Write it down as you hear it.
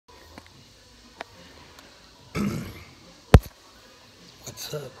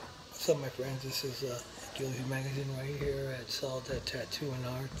What's up, my friends? This is Gillys magazine right here at Soledad Tattoo and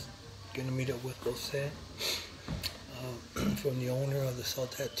Art. Gonna meet up with Jose from the owner of the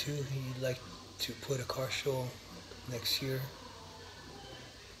Soledad Tattoo. He'd like to put a car show next year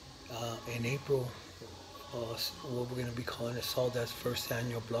in April. What we're gonna be calling it Soledad's first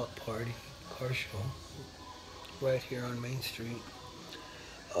annual block party car show right here on Main Street.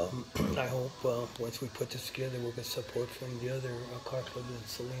 I hope once we put this together, we'll get support from the other car clubs in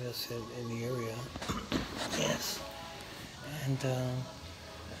Salinas in the area. Yes. And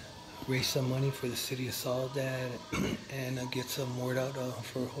raise some money for the city of Soledad and get some word out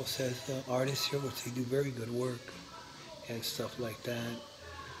for Jose's artists here, which they do very good work and stuff like that.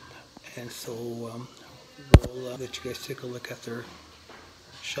 And so we'll let you guys take a look at their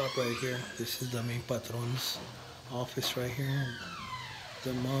shop right here. This is the main patron's office right here.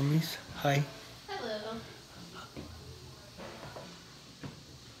 The mommies. Hi. Hello.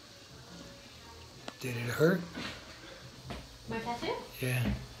 Did it hurt? My tattoo? Yeah.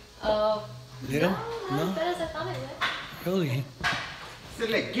 Oh. Did it? No, as bad as I thought it would. Really? Se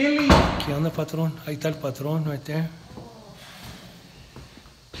le Gillys. ¿Qué onda, patrón? Ahí está el patrón right there.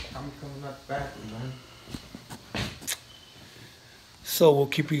 I'm coming up back, man. So we'll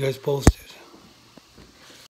keep you guys posted.